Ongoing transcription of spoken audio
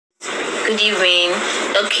Good evening.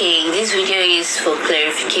 Okay, this video is for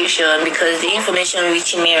clarification because the information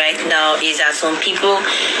reaching me right now is that some people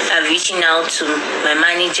are reaching out to my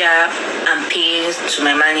manager and paying to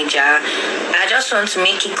my manager. I just want to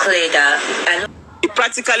make it clear that I know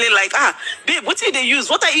practically like, babe, what did they use?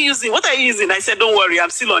 What are you using? What are you using? I said, don't worry,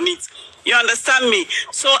 I'm still on it. You understand me?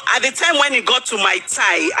 So at the time when it got to my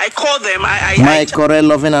tie, I called them. My correct,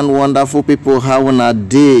 loving and wonderful people, how on a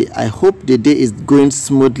day? I hope the day is going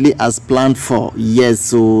smoothly as planned for. Yes,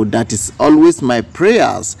 so that is always my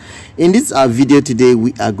prayers. In this video today,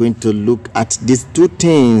 we are going to look at these two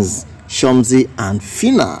things, Chomzy and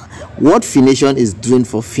Phyna. What Phynation is doing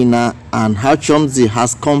for Phyna and how Chomzy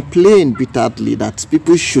has complained bitterly that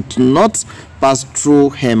people should not pass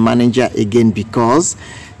through her manager again because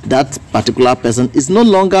that particular person is no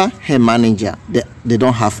longer her manager. They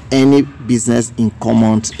don't have any business in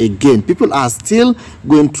common again. People are still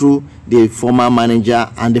going through the former manager,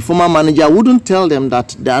 and the former manager wouldn't tell them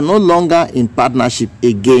that they are no longer in partnership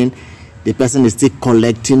again. The person is still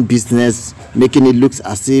collecting business, making it look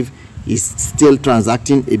as if is still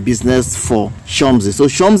transacting a business for Chomzy. So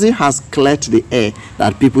Chomzy has cleared the air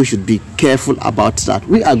that people should be careful about that.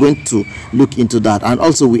 We are going to look into that, and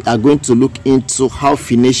also we are going to look into how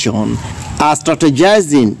Phynation are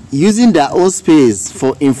strategizing, using their own space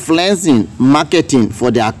for influencing marketing for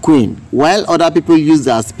their queen, while other people use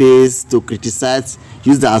their space to criticize,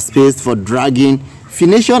 use their space for dragging.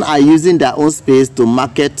 Phynation are using their own space to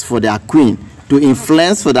market for their queen, to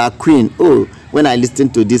influence for their queen. Oh, when I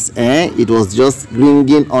listened to this, it was just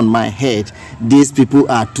ringing on my head. These people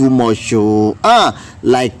are too much.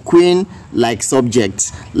 Like queen, like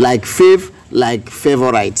subjects, like fave, like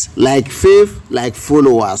favorites, like fave, like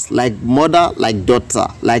followers, like mother, like daughter,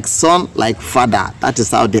 like son, like father. That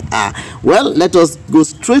is how they are. Well, let us go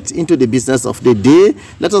straight into the business of the day.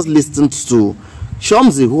 Let us listen to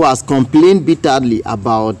Chomzy, who has complained bitterly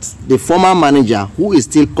about the former manager who is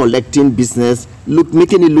still collecting business,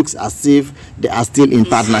 making it look as if they are still in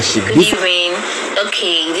partnership. Good evening.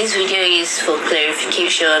 Okay, this video is for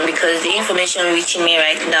clarification because the information reaching me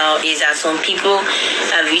right now is that some people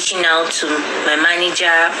are reaching out to my manager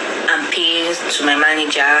and paying to my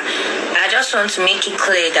manager. I just want to make it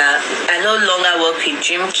clear that I no longer work with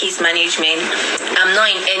Dream Kids Management. I'm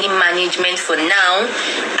not in any management for now.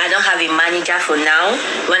 I don't have a manager for now.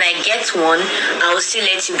 When I get one, I will still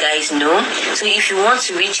let you guys know. So if you want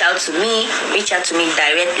to reach out to me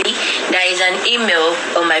directly. There is an email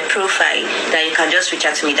on my profile that you can just reach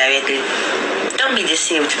out to me directly. Don't be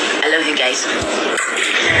deceived. I love you guys.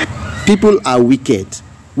 People are wicked.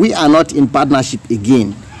 We are not in partnership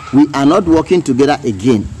again. We are not working together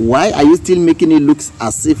again. Why are you still making it look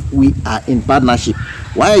as if we are in partnership?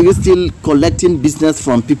 Why are you still collecting business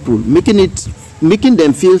from people, making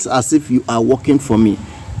them feel as if you are working for me?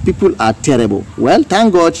 People are terrible. Well,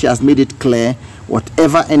 thank God she has made it clear.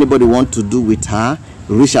 Whatever anybody wants to do with her,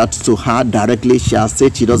 reach out to her directly. She has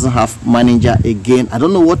said she doesn't have manager again. I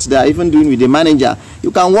don't know what they are even doing with the manager.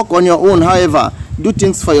 You can work on your own, however, do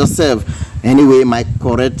things for yourself. Anyway, my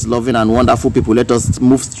correct, loving and wonderful people, let us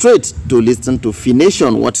move straight to listen to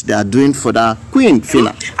Phynation, what they are doing for the queen,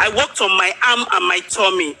 Phyna. I worked on my arm and my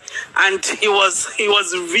tummy, and it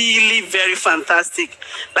was really very fantastic.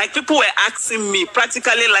 Like, people were asking me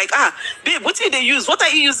practically like, babe, what did they use? What are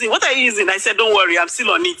you using? What are you using? I said, don't worry, I'm still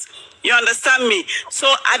on it. You understand me?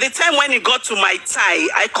 So at the time when it got to my tie,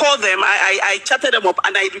 I called them, I chatted them up,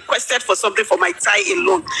 and I requested for something for my tie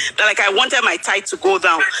alone. That, like, I wanted my tie to go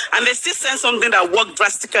down. And they still sent something that worked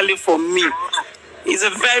drastically for me. It's a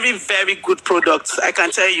very, very good product, I can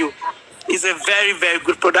tell you. It's a very, very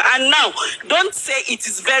good product. And now, don't say it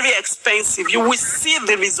is very expensive. You will see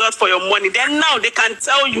the result for your money. Then now they can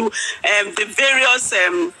tell you the various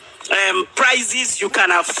prices you can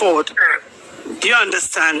afford. Do you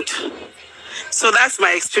understand? So that's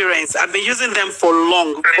my experience. I've been using them for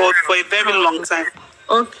a very long time.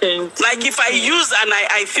 Okay. Like, if I use and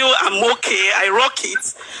I feel I'm okay, I rock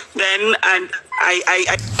it, then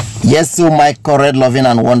I Yes, so my correct, loving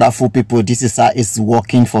and wonderful people, this is how it's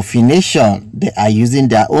working for Phynation. They are using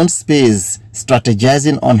their own space,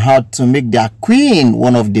 strategizing on how to make their queen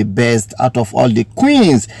one of the best out of all the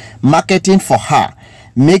queens, marketing for her,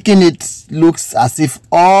 making it look as if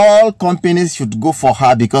all companies should go for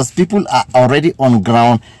her because people are already on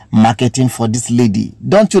ground marketing for this lady.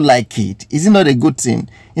 Don't you like it? Is it not a good thing?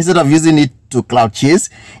 Instead of using it to cloud chase,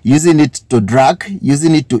 using it to drag,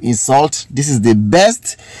 using it to insult, this is the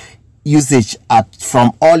best usage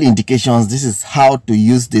from all indications. This is how to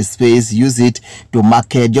use the space, use it to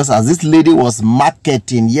market, just as this lady was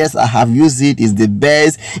marketing. Yes, I have used it, it's the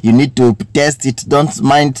best. You need to test it, don't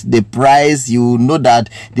mind the price. You know that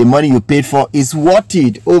the money you paid for is worth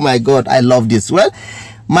it. Oh my god, I love this. Well,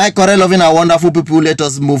 my correct, loving and wonderful people, let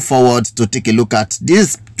us move forward to take a look at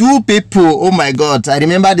these two people. Oh my god, I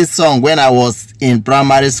remember this song when I was in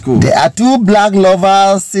primary school. There are two black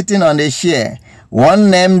lovers sitting on the chair. One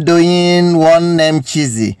named Doyin, one named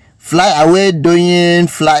Chizzy. Fly away Doyin,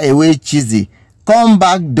 fly away Chizzy. Come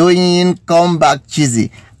back Doyin, come back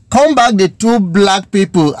Chizzy. Come back the two black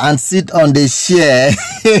people and sit on the chair.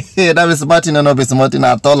 That is Martin and not Martin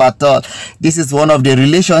at all. This is one of the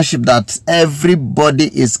relationships that everybody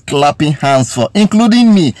is clapping hands for,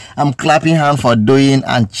 including me. I'm clapping hands for Doyin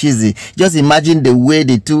and Chizzy. Just imagine the way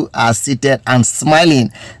the two are seated and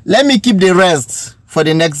smiling. Let me keep the rest for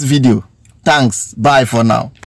the next video. Thanks. Bye for now.